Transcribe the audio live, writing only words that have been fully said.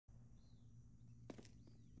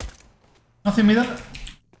Nothing middle.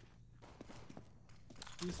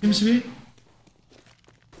 Seems to be.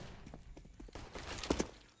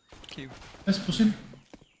 Let's push in.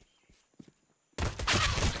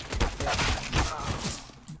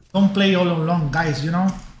 Don't play all along, guys, you know?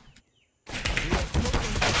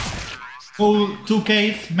 Go 2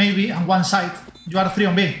 cave, maybe, and 1 side. You are 3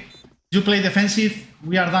 on B. You play defensive,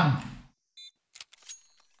 we are done.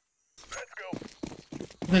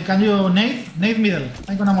 Okay, can you nade? Nade middle.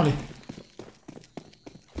 I'm gonna molly.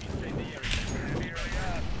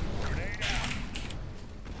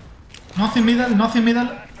 Nothing middle, nothing middle.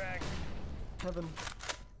 Heaven.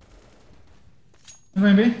 I'm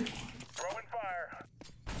going B. Throwing fire.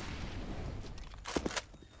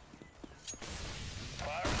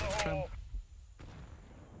 Fire in the hole.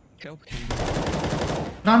 Help.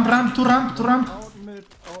 Ramp, 2 ramp, 2 ramp. Out mid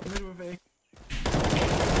with A.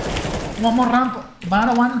 One more ramp.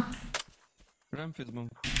 Banana 1. Ramp with bomb.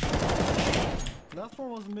 Last one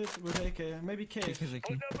was mid with AK. Maybe cave. Take his AK.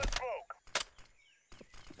 Put up the smoke.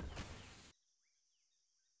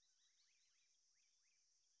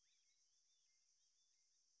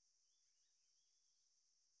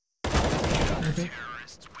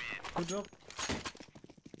 Good job.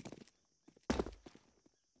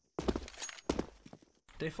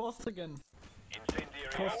 They forced again.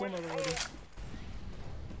 Incendiary Forced out. one already.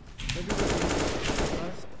 Maybe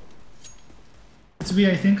nice. It's B,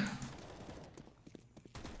 I think.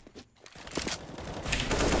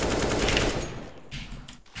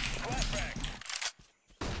 Flashbang.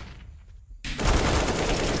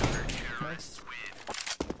 Nice.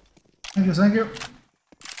 Thank you, thank you.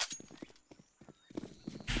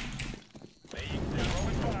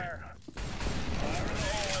 Throwing fire. Fire in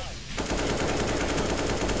the hole.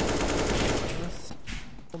 Nice.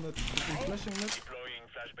 On mid. I'm flashing mid. Deploying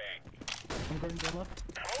flashbang. I'm going down up.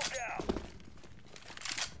 Smoke out.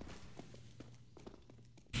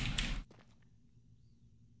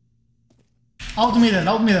 Out middle,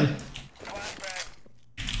 out middle. Flashbang.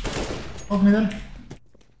 Out middle.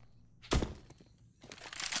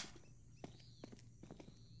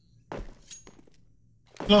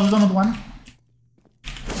 Close donut 1.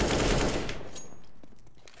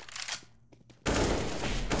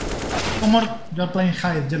 One more. You're playing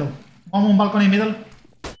high, yellow. One more balcony middle.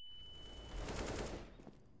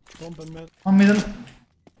 Bomb in mid. One middle.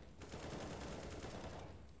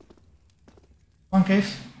 One cave.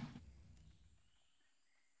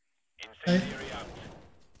 Incendiary out.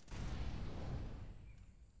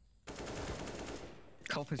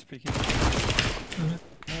 Half is peeking.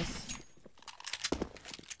 Nice.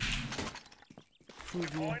 Full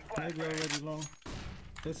view. Maybe already long.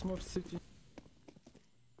 They smoked city.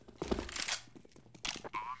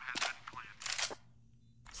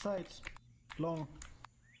 Side. Long.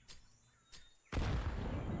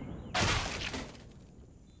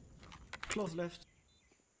 Close left.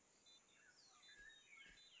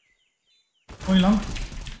 Going long.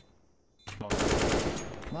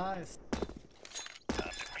 Nice. Time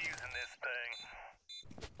to be using this thing.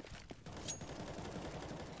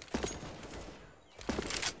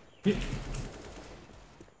 B.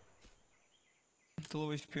 The low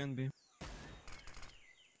HP and B.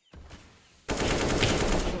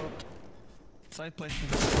 Short. Side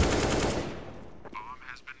placement.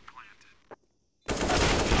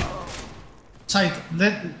 Side.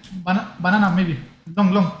 Banana maybe.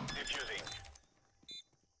 Long, long. Diffusing.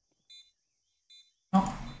 No.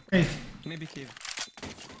 Cave. Maybe cave.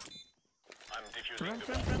 I'm diffusing Ramp,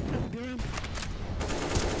 the ramp, bomb. ramp, ramp, be ramp.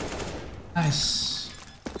 Nice.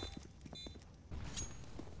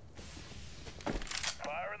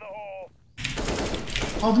 Fire in the hole.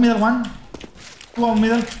 Out middle 1. 2 out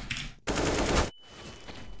middle.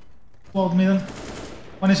 2 out middle.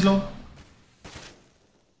 1 is low.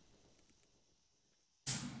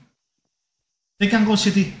 They can go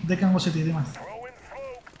city. They can go city, Dimas. Throwing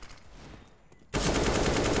smoke.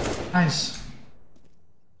 Nice.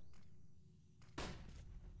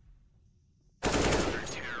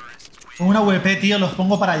 Con una VP, tío, los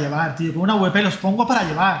pongo para llevar, tío. Con una VP los pongo para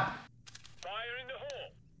llevar. Fire in the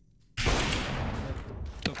hole.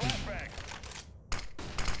 Top mid. Flashbang.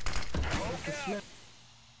 Smoke out.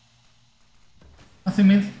 Nothing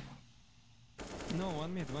mid. No,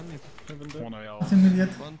 one mid, one mid. Heaven there. One AL. Nothing mid yet.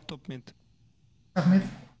 One top mid. Half mid.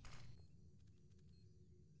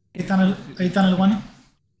 8 tunnel 1.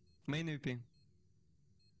 Main VP.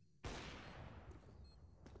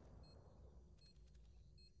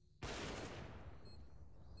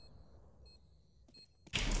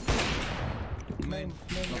 Main.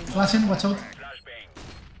 Flashing, watch out. Flashbang.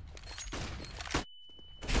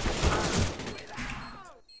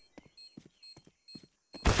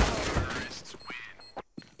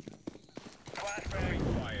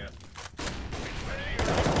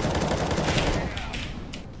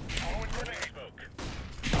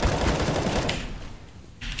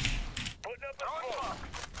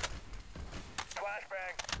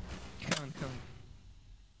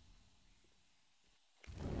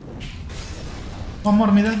 One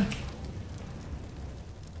more middle.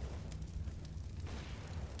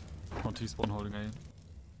 One T-spawn holding A.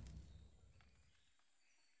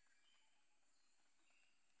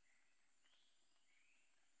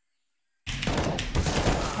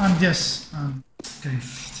 And yes, okay.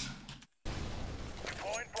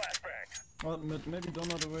 Deploying flashbang. Oh, maybe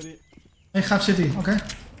donut already. I have city, okay.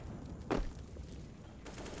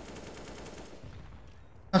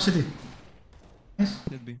 Have city. Nice.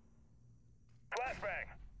 Let be. Flashbang.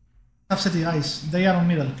 Have city, eyes. They are on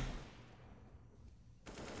middle.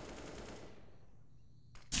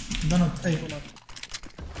 Donut, hey.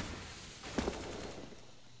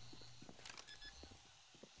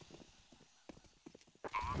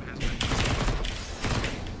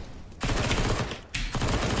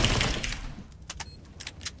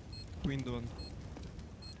 Window one.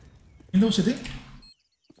 Window city.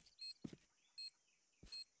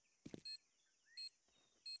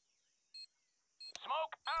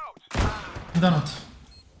 Smoke out. Donut.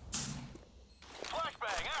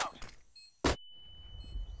 Flashbang out.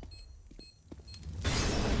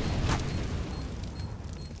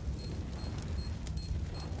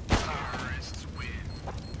 Terrorists win.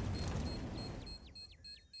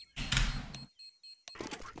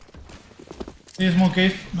 Hey, smoke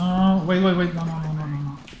cave. No, wait. No.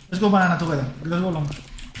 Let's go banana together. Let's go long.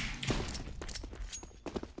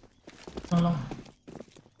 Go long.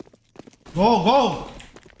 Go!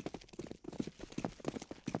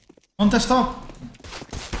 Don't stop.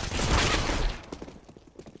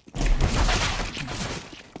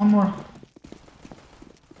 One more. I'm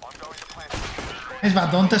going to plant. Yes,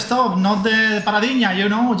 but don't stop. Not the paradigma, you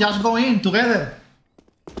know. Just go in together.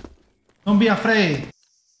 Don't be afraid.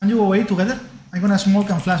 Can you go away together? I'm gonna smoke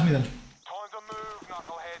and flash middle. Time to move,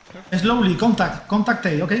 knucklehead. Slowly, contact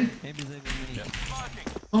A, okay? Maybe they will need. Smoking.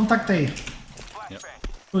 Contact A. Flashbang.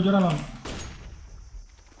 Good, you're alone.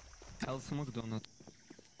 I'll smoke donut.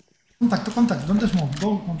 Contact, don't smoke,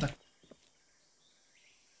 go contact.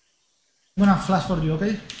 I'm gonna flash for you,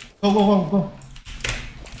 okay? Go.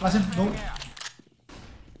 Flash him, go.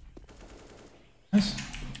 Nice.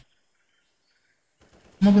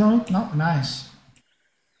 Smoke down, no, nice.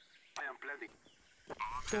 I am blending.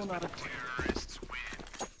 Donut. Terrorists win.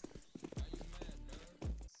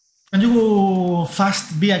 Can you go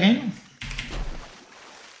fast B again?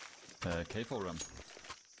 Cave or ramp?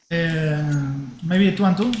 Maybe 2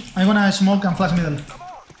 and 2. I'm gonna smoke and flash middle.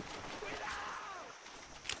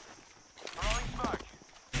 Throwing smoke.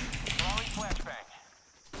 Throwing flashbang.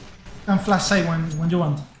 Can flash side when you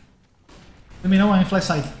want. Let me know when you flash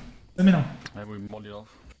side. Let me know. And we molly off.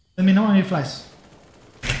 Let me know when you flash.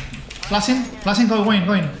 Flashing, go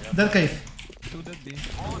in. Dead cave. Two dead B.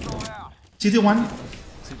 Molotov out. City 1.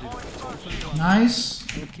 CT. Nice.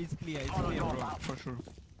 He's clear, bro, for sure.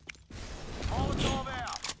 Molotov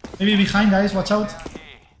out. Maybe behind, guys, watch out. Here.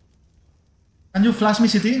 Can you flash me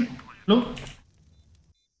city? Blue?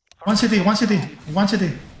 One city.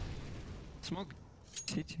 Smoke.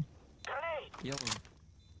 City. Grenade. Yellow.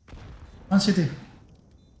 One city.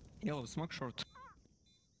 Yellow, smoke short.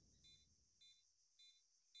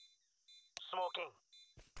 Smoking.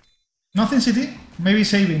 Nothing city? Maybe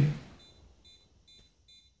saving.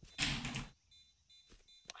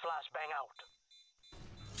 Flashbang out.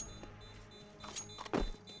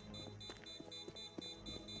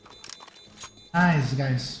 Nice,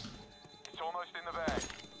 guys. It's almost in the bag.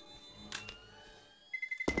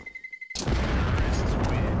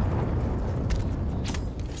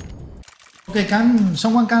 Okay,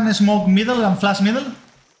 someone can smoke middle and flash middle?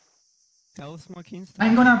 I'll smoke instant.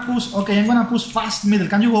 I'm gonna push fast middle.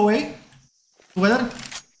 Can you go away? Together?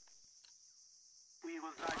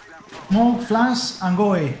 Smoke, flash, and go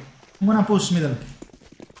away. I'm gonna push middle.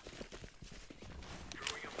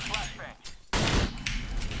 Flashbang.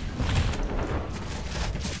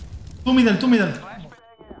 Two middle.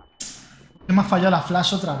 Flashbang out. Que me ha fallado la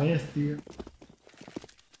flash otra vez, tío.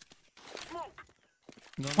 Smoke.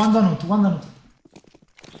 One donut.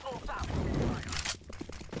 Smoke's out.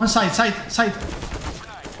 One side.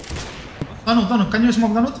 Donut. Can you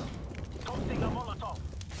smoke donut? Tossing a Molotov.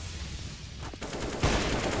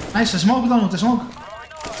 Nice, smoke donut.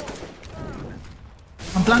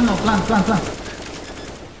 And plan.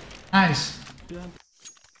 Nice. Behind.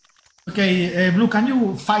 Okay, Blue, can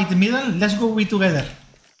you fight the middle? Let's go we together.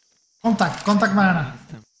 Contact banana.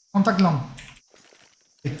 Contact long.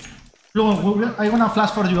 Okay. Blue, I'm gonna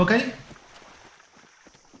flash for you, okay?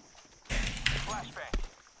 Flashbang.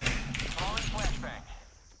 Throwing flashbang.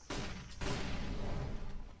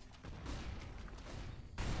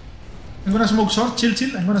 I'm gonna smoke short.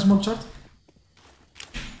 Chill. I'm gonna smoke short.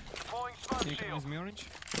 Deploying smoke Can you come shield. with me, orange?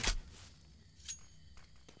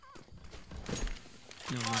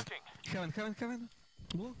 Heaven.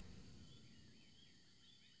 Blue.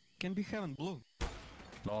 Can be heaven, blue.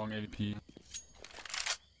 Long AVP.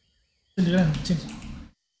 Change.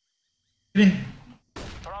 Green.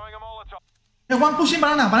 Throwing a Molotov. Hey, one pushing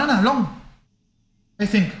banana, long. I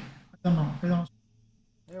think. I don't know.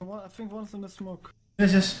 Yeah, I think one's in the smoke.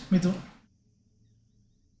 Yes, me too.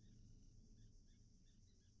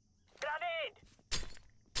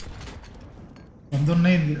 Don't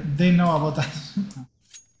need, they know about us.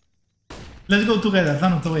 Let's go together,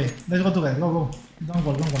 Let's go together, go. Don't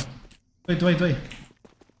go. Wait.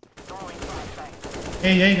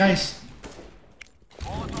 Hey, guys.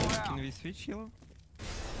 Can we switch yellow?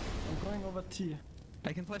 I'm going over T.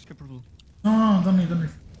 I can flash pepper blue. No, don't need. We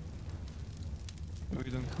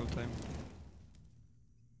don't have time.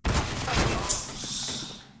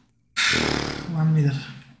 One meter.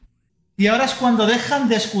 Y ahora es cuando dejan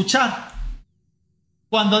de escuchar.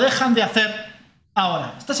 Cuando dejan de hacer.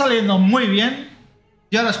 Ahora, está saliendo muy bien.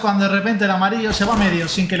 Y ahora es cuando de repente el amarillo se va a medio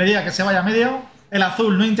sin que le diga que se vaya a medio. El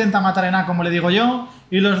azul no intenta matar en A como le digo yo.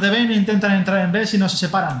 Y los de B no intentan entrar en B si no se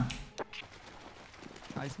separan.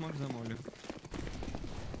 I smoke the molly.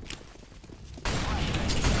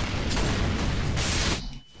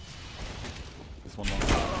 This one long.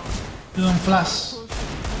 You don't flash.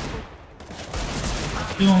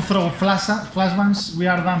 You don't throw flashbangs. We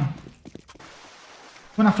are done.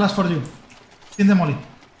 Gonna flash for you. In the molly.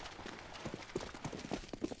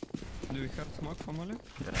 Do we have smoke for molly?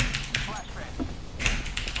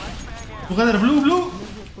 Together, blue.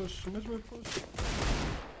 Mid will push.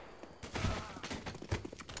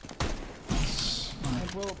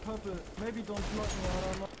 And well, purple. Maybe don't block me, I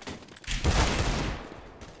don't know.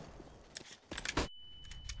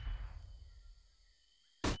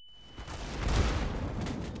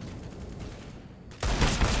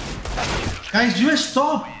 Guys, you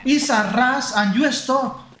stop. It's a rush and you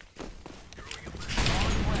stop.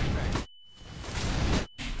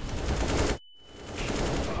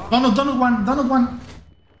 Donut one.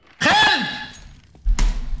 Help!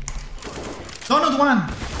 Donut one.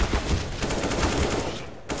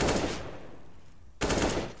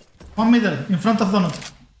 One middle, in front of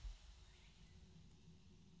Donut.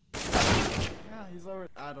 Yeah, he's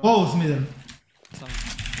already. I don't know. Both middle. Some.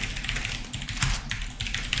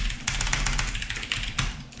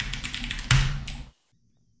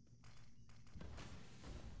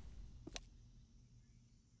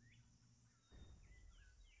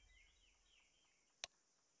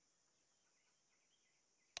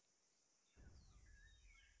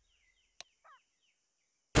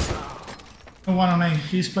 No one on A,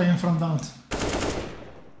 he's playing from Donut.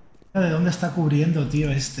 ¿De dónde está cubriendo,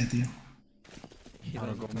 tío, este, tío? I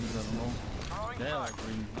don't go mid, I don't know. Yeah,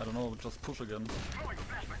 green. I don't know, just push again.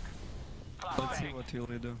 Let's see what will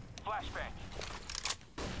they do. Flashbang.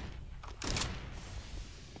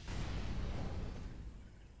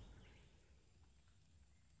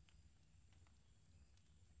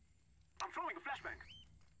 I'm throwing a flashbang.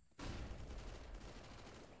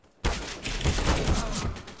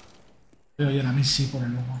 Pero yo a mí sí por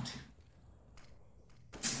el humo, tío.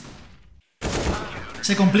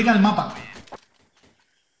 Se complica el mapa.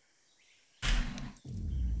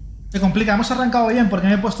 Se complica. Hemos arrancado bien porque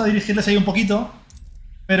me he puesto a dirigirles ahí un poquito.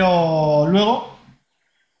 Pero luego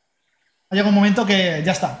ha llegado un momento que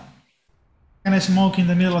ya está. Can smoke in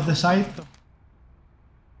the middle of the site.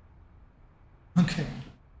 Okay.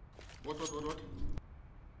 What?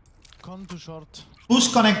 Con too short. Push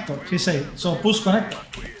connector, he said. So push connector.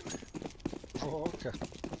 Oh, okay.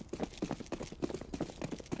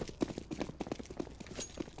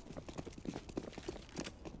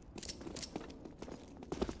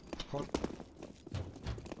 Hold.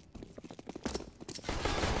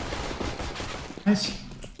 Nice.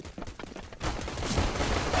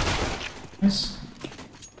 Nice.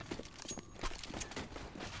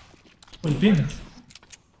 Full pin.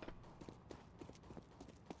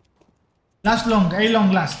 Last long, A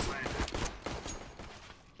long last.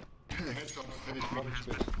 Headshot, finish running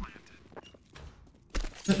switch.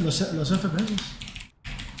 Los FPS.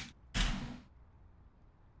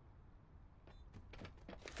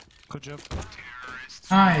 Good job.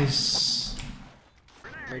 Nice.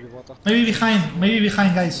 Maybe water. Maybe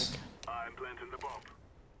behind, guys. I'm planting the bomb.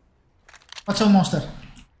 Watch out, monster.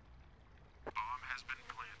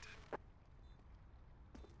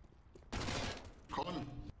 Con.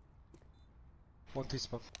 One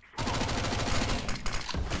T-spawn.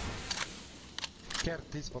 Care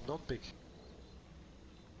T-spawn, don't pick.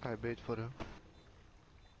 I bait for him.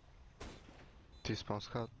 T-spawn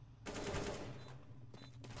scout.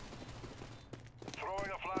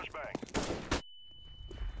 Throwing a flashbang.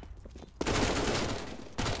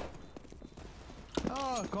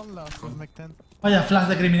 Con last with Mac 10. Vaya flash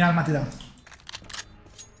de criminal me ha tirado.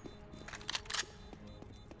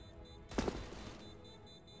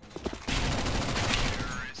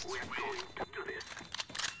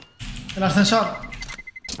 El ascensor.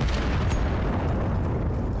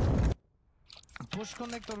 Push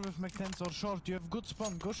connector with Mac 10 or short. You have good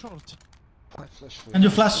spawn. Go short. I flash for Can you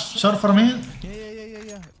flash short for me?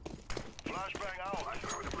 Yeah. Flashbang out. I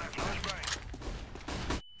throw the flashbang.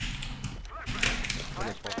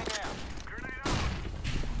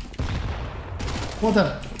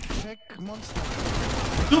 Water. Check monster.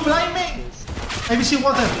 You blind me. ABC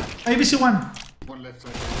water. ABC 1. One left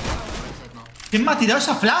side. Right side now. ¿Quién me ha tirado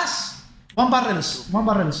esa flash? One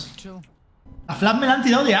barrels. Chill. La flash me la han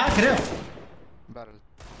tirado de A, creo. Barrel.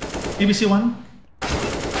 ABC 1.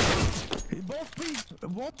 Both B.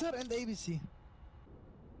 Water and ABC.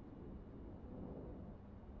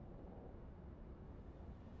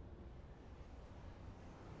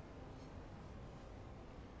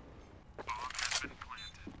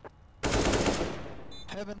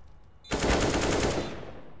 Heaven.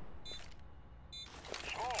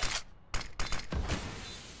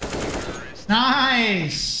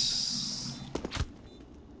 Nice.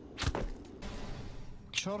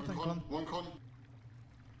 Short and con. One con.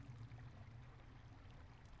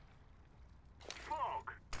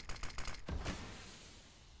 Smoke.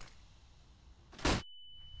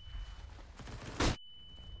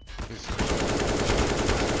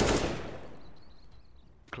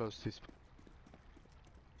 Close this.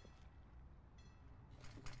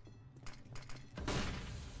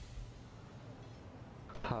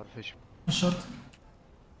 Hard fish. Short.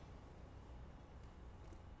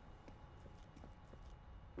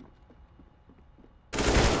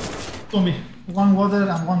 Zombie. One water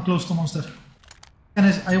and one close to monster.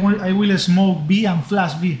 I will smoke B and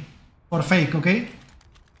flash B for fake, okay?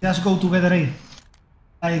 Just go together A.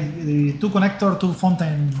 Like the two connector, two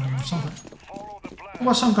fountain or something. Follow the plan. It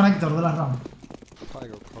was some connector the last round. I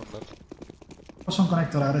go con left. It was some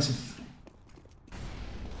connector aggressive.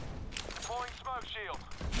 Deploying smoke shield.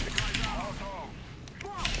 The guy's out.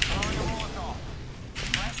 Throwing a Molotov.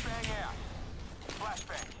 Flashbang out.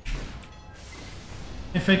 Flashbang.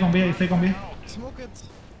 A fake on B, a fake on B. Smoke it.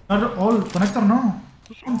 Not all connector, no.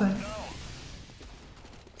 Two fountain.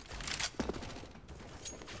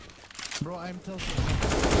 Bro, I'm tilted.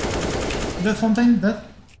 Dead fountain, dead.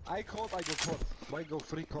 I go con. Why go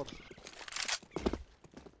free con?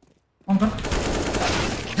 One con.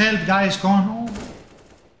 Help, guys, gone. Oh.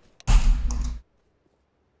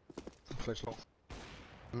 Flash long.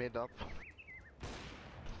 Mid up.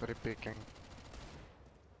 Repicking.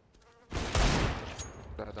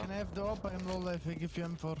 Dead Can up. I have the op? I'm low life. I give you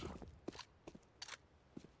M4.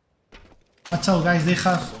 Watch out, guys, they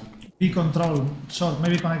have B control. Short,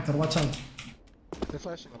 maybe connector, watch out. They're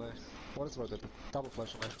flashing on A. What is about it? Double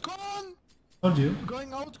flash on A. Con! Told you.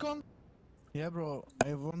 Going out, con! Yeah, bro.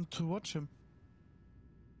 I want to watch him.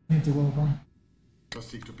 Need to go on.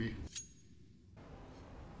 Consigue to B.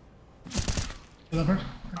 Developer.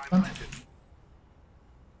 Plant.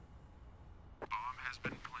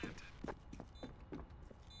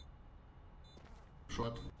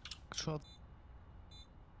 Short. Shot.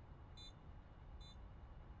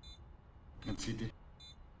 And city.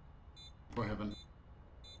 For heaven.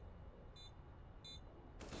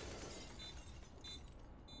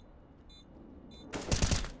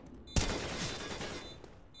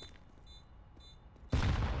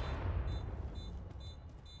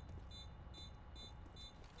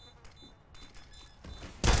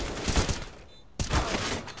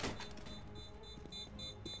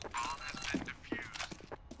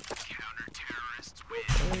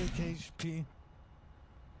 HP.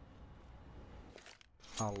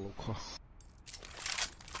 Ah, loco.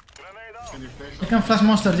 Grenade out. Can you flash I up? can flash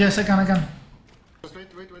monster, yes, I can. Just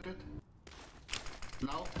wait.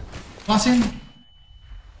 Now. Flashing.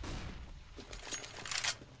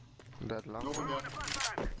 Dead long. Over there.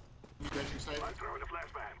 Flashing side. Throw the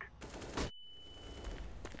flashbang.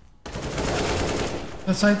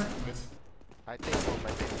 That side. Nice. I take bomb.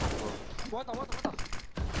 Water.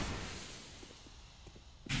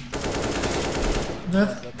 Dead.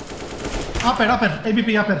 Upper. AVP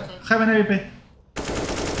upper. Heaven AVP.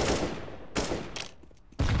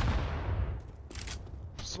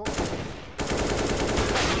 Smoke.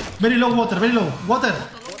 Very low water, very low. Water.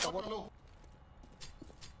 Water low.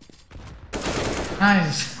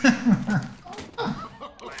 Nice.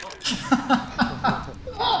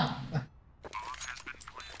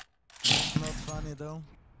 Not funny though.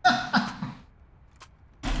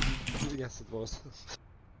 Yes, it was.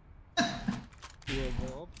 Yeah,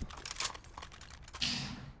 go up.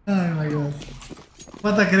 Oh my god.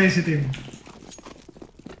 What a crazy team.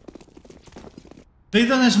 They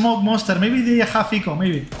don't smoke monster. Maybe they have eco.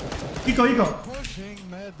 Maybe. Eco. Pushing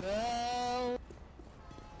middle.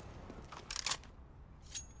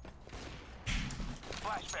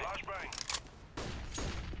 Flashbang.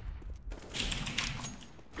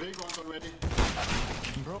 Play guns already.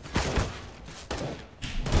 Bro.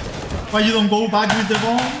 Why you don't go back with the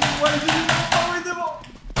bomb? Why did you not go with the bomb?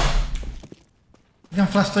 I can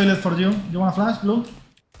flash toilet for you. You wanna flash, Blue?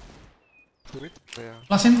 Do it. Yeah.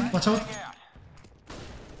 Flashing. Watch out.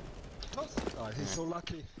 Close. Ah, he's so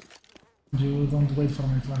lucky. You don't wait for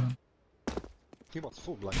my flash. He was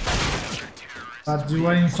full blind. But you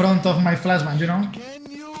are in front of my flashbang, you know? Can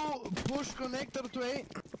you push connector to A?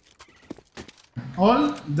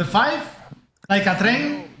 All the 5, like a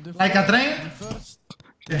train, The like a first- train.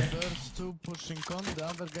 The Yeah. first two pushing con, the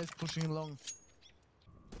other guys pushing long.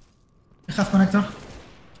 I have connector.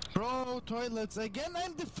 Bro, toilets again.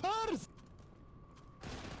 I'm the first.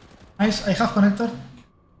 Nice, I have connector.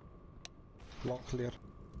 Long clear.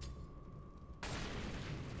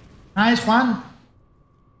 Nice, Juan.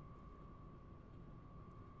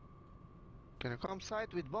 Can you come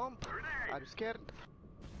side with bomb? I'm scared.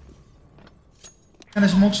 Can I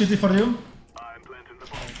smoke city for you?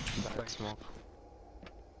 Back smoke.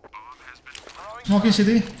 Smoking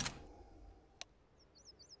city.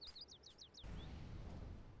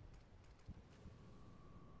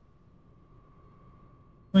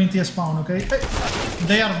 $20 spawn, okay? Hey.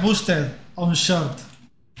 They are boosted on short.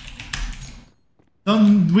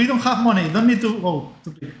 We don't have money, don't need to go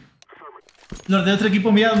to pick. Los de otro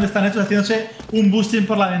equipo, mira dónde están estos haciéndose un boosting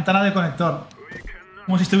por la ventana de conector.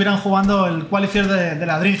 Como si estuvieran jugando el qualifier de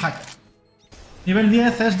la Dreamhack. Nivel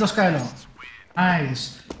 10 es 2 KLO.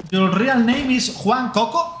 Nice. Your real name is Juan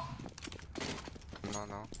Coco? No,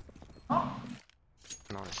 no. No?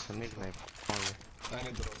 No, it's a nickname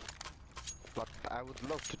only. But I would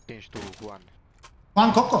love to change to Juan.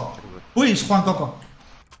 Juan Coco? Who is Juan Coco?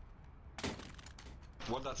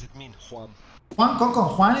 What does it mean, Juan? Juan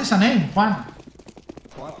Coco. Juan is a name. Juan.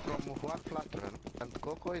 Juan from Juan Flutter. And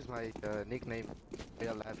Coco is my nickname in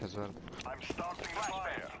real life as well. I'm starting the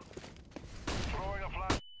fire. Throwing a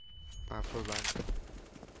flash. I'm full blind.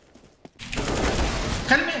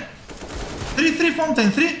 Help me. 3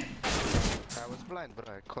 fountain. 3. I was blind, but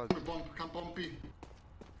I called. Bomb, come bomb B.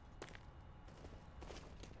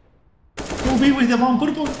 Go B with the bomb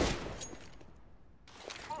purple.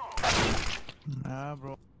 Ah,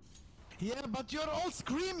 bro. Yeah, but you're all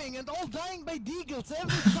screaming and all dying by deagles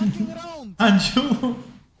every fucking round. And you.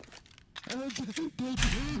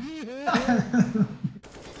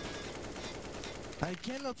 I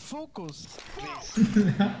cannot focus.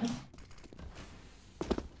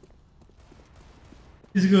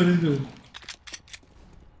 It's good, it's good.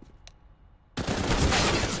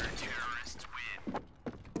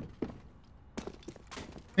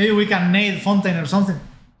 Maybe we can nade fountain or something.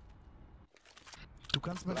 Du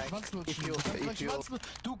kannst meinen Schwanz lutschen.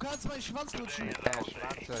 Du kannst meinen Schwanz lutschen.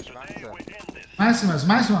 Schwanze.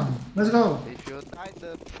 Nice one. Let's go. If you die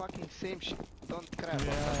the fucking same shit, don't cry.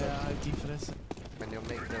 Ja, halt die Fresse. When you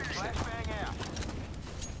make the Flashbang out.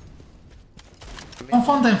 On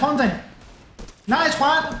fountain. Nice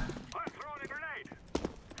one. I'm throwing a grenade.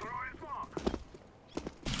 Throwing smoke.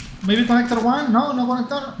 Maybe connector 1? No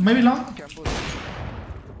connector. Maybe long. can boost.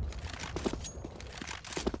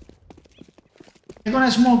 I'm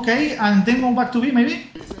gonna smoke A and then go back to B, maybe?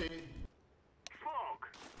 He's A.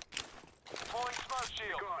 Smoke. Deploying smoke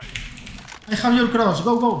shield. I have your cross.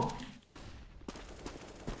 Go.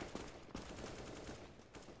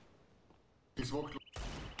 He's walked.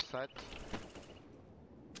 Side.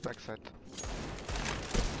 Back side.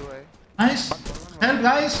 2A. Nice. Help,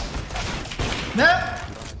 guys. There.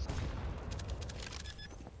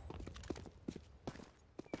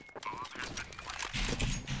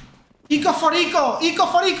 Eco for eco.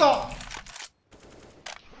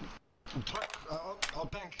 I'll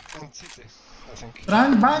bank and city, I think.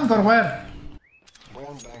 Rank bank or where?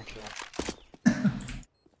 One bank, yeah.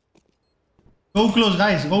 Go close,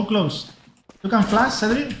 guys. Go close. You can flash,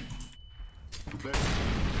 Cedric.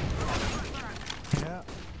 Ja.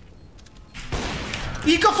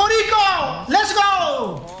 Eco for eco. Let's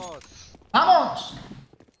go. Vamos.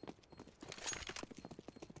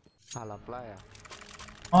 A la playa.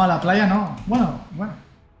 Oh, a la playa no. Bueno.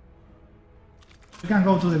 You can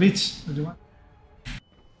go to the beach if you want.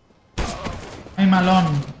 I'm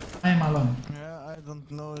alone. Yeah, I don't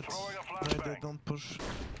know it. Why they don't push.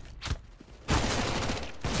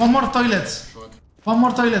 One more toilets.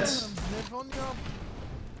 They've only up.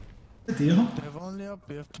 ¿Qué tío? They've only up.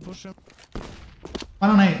 You have to push him.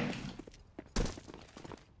 One on A.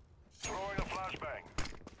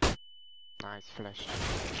 Nice flash.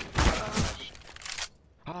 Flash.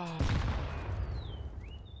 Ah.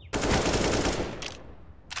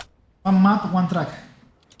 One map, one track.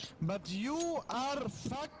 But you are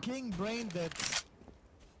fucking brain dead.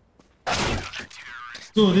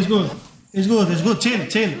 It's good, it's good. It's good, it's good. Chill,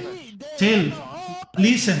 chill. Chill.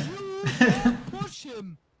 Listen. Push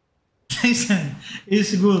him. Listen.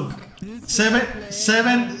 It's good.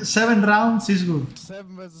 Seven rounds is good.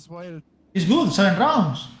 7 versus wild. It's good, 7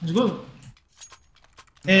 rounds. It's good.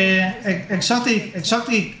 Exotic,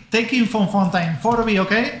 taking from Fontaine. 4v,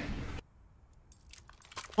 okay?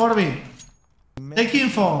 4v. Take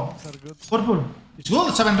info. Purple. It's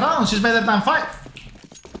good, 7 rounds. It's better than 5.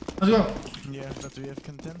 Let's go. Yeah, but we have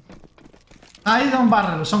content. I don't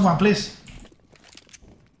barrel. Someone, please.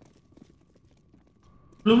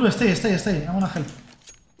 Blue, stay. I wanna help.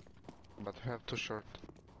 But we have too short.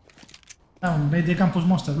 Down, they can push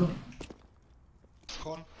monster, Blue.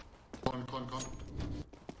 Con. Con.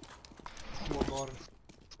 More.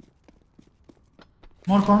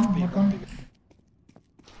 More con.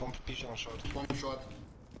 Pump pigeon short. One shot.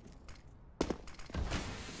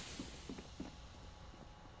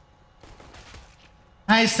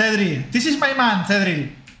 Nice, Cedric. This is my man, Cedric.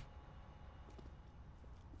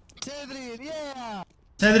 Cedric, yeah!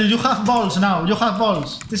 Cedric, you have balls now. You have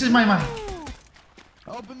balls. This is my man.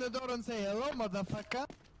 Open the door and say hello, motherfucker.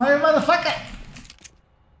 My motherfucker.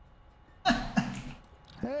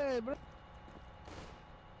 Hey, bro.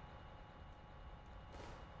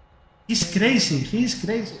 He's crazy.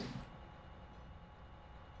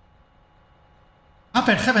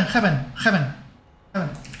 Upper, heaven.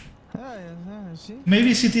 Yeah, see?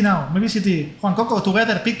 Maybe city now. Maybe city. Juan Coco,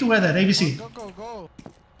 together. Pick together. ABC. Go.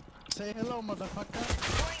 Say hello, motherfucker.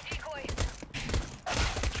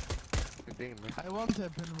 Good thing, man. I won't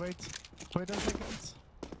happen. Wait a second.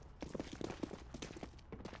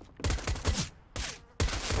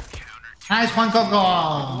 Nice, Juan Coco.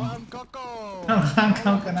 Juan Coco. Juan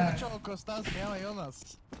Coco, nice. Choco, estás, me llama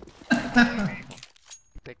Jonas.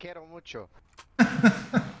 Te quiero mucho.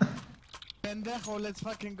 Pendejo, let's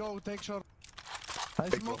fucking go. Take short. I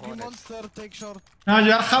smoke you monster. Take short. No,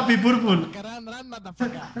 you are happy, Purple. Run,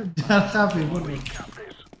 motherfucker. You are happy, Purple.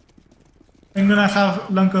 I'm gonna have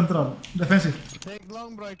long control. Defensive. Take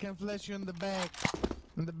long, bro. I can flash you in the back.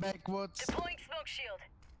 In the backwoods. Deploying smoke shield.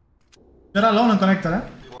 You're alone on connector, eh?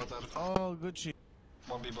 B water. Oh, good shit.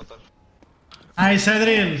 One B water. Nice,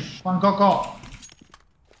 Cedric. Juan Coco.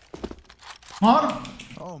 More?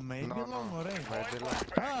 Oh, maybe No, long or eight. Maybe long.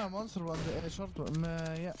 Ah, monster one, the short one.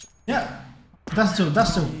 Yeah. Yeah. That's two. I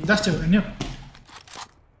knew.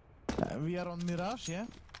 We are on Mirage, yeah?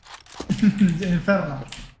 Inferno.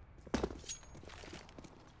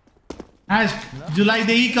 Nice. You like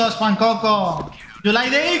the ecos, Juan Coco. You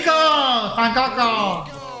like the ecos, Juan Coco.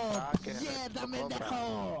 Yeah, dame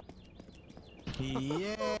dejo.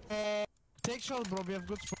 Yeah. Take shot, bro. We have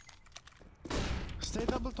good spot. Stay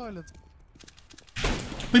double toilet.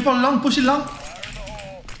 People long, push it long.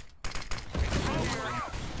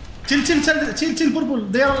 Chill, Purple.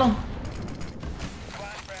 They are long.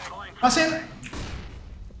 Pass in.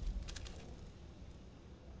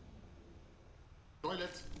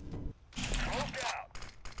 Toilet.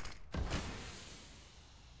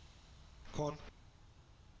 Con.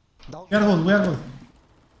 Down. We are good.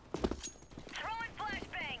 Throwing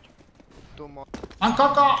flashbang. 2 more. Juan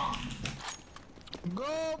Coco.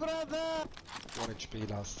 Go, brother. 1 HP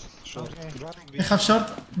last. Short. Okay. Running B. I have short.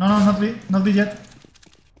 No, not B yet.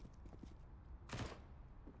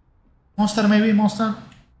 Monster, maybe, monster.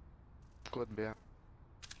 Could be.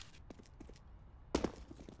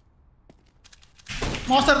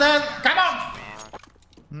 Monster dead. Come on.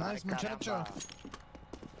 Nice, muchacho.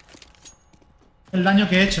 El daño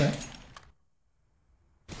que he hecho, eh.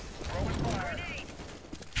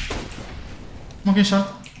 Smoking short.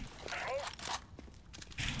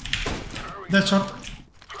 Dead short.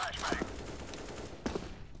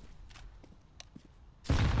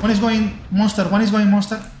 One is going monster.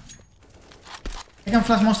 I can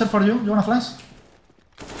flash monster for you. You wanna flash?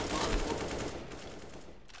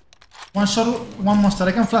 One short, one monster.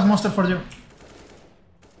 I can flash monster for you.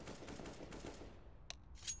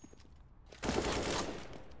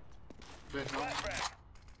 Flash now.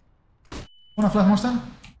 Wanna flash monster?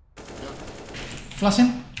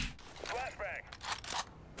 Flashing.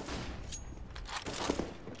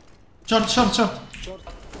 Short.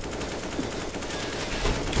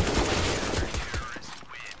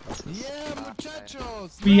 Yeah,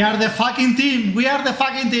 muchachos. We are the fucking team. We are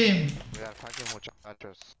fucking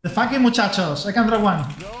muchachos. The fucking muchachos. I can draw one.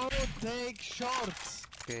 Go take shots.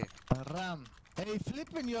 Okay. Ram. Hey,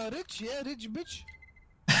 FlipiN, you are rich, yeah? Rich bitch?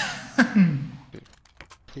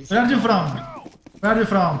 Where are you from? Where are you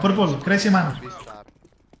from? Purple, crazy man. Movistar.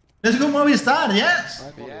 Let's go Movistar, yes!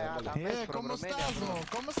 Yeah, I'm Yeah, from ¿cómo Romania, estás, bro. bro?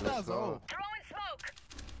 ¿Cómo estás, bro?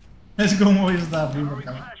 Let's go Movistar, people.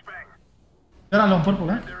 You're alone,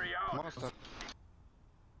 Purple, eh? Monster.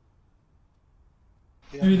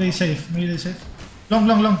 Maybe they safe, maybe they safe. Long,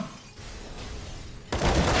 long, long.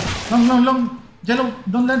 Long, long, long. Yellow,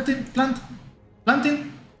 don't let him plant.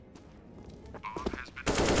 Planting.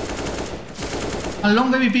 And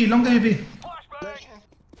long AVP, long AVP.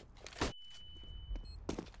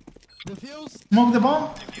 Defuse. Smoke the bomb.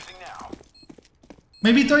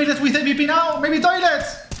 Maybe toilet with AVP now, maybe toilet!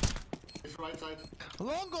 His right side.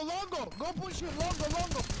 Longo, Longo. Go push him, Longo,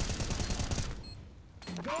 Longo.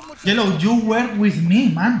 Go, muchacho. Yellow, you were with me,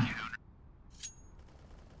 man.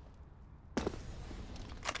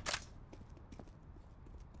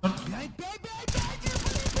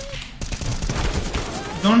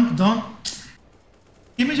 Don't.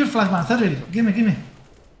 Give me your flash, man. Cyril, give me.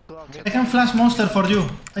 I can flash monster for you.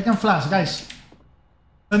 I can flash, guys.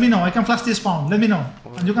 Let me know. I can flash T-spawn. Let me know.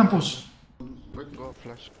 And you can push. Go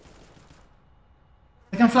flash.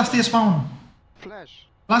 I can flash T-spawn. Flash.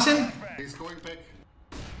 Flashing? He's going back.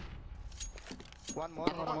 One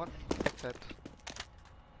more. Set.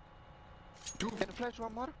 Can you flash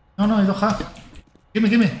one more? No, I don't have. Give me.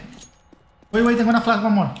 Wait, I'm gonna flash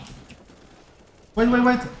one more.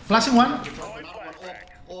 Wait. Flashing one. Another one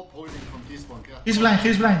orb holding from T-spawn. Yeah. He's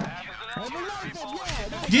blind.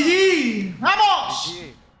 GG! Vamos!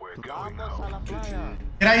 G. Vamos a la playa.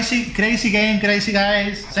 Crazy game, crazy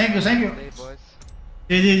guys. Thank you. Hey, boys.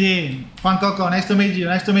 GG. Juan Coco, nice to meet you,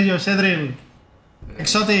 Cedril.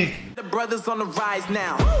 Exotic. The brothers on the rise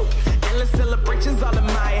now. Endless celebrations all in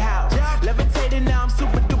my house. Levitating now, I'm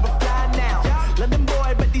super duper fly now. London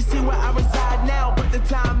boy, but DC where I reside now. Put the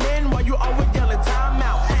time in while you always yelling time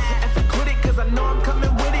out. And for quit it, cause I know I'm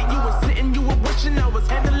coming with it. You were sitting, you were wishing I was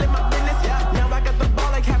handling my business. Now I got the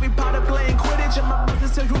ball like Harry Potter playing Quidditch. And my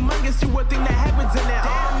business so humongous, you would think that happens in it.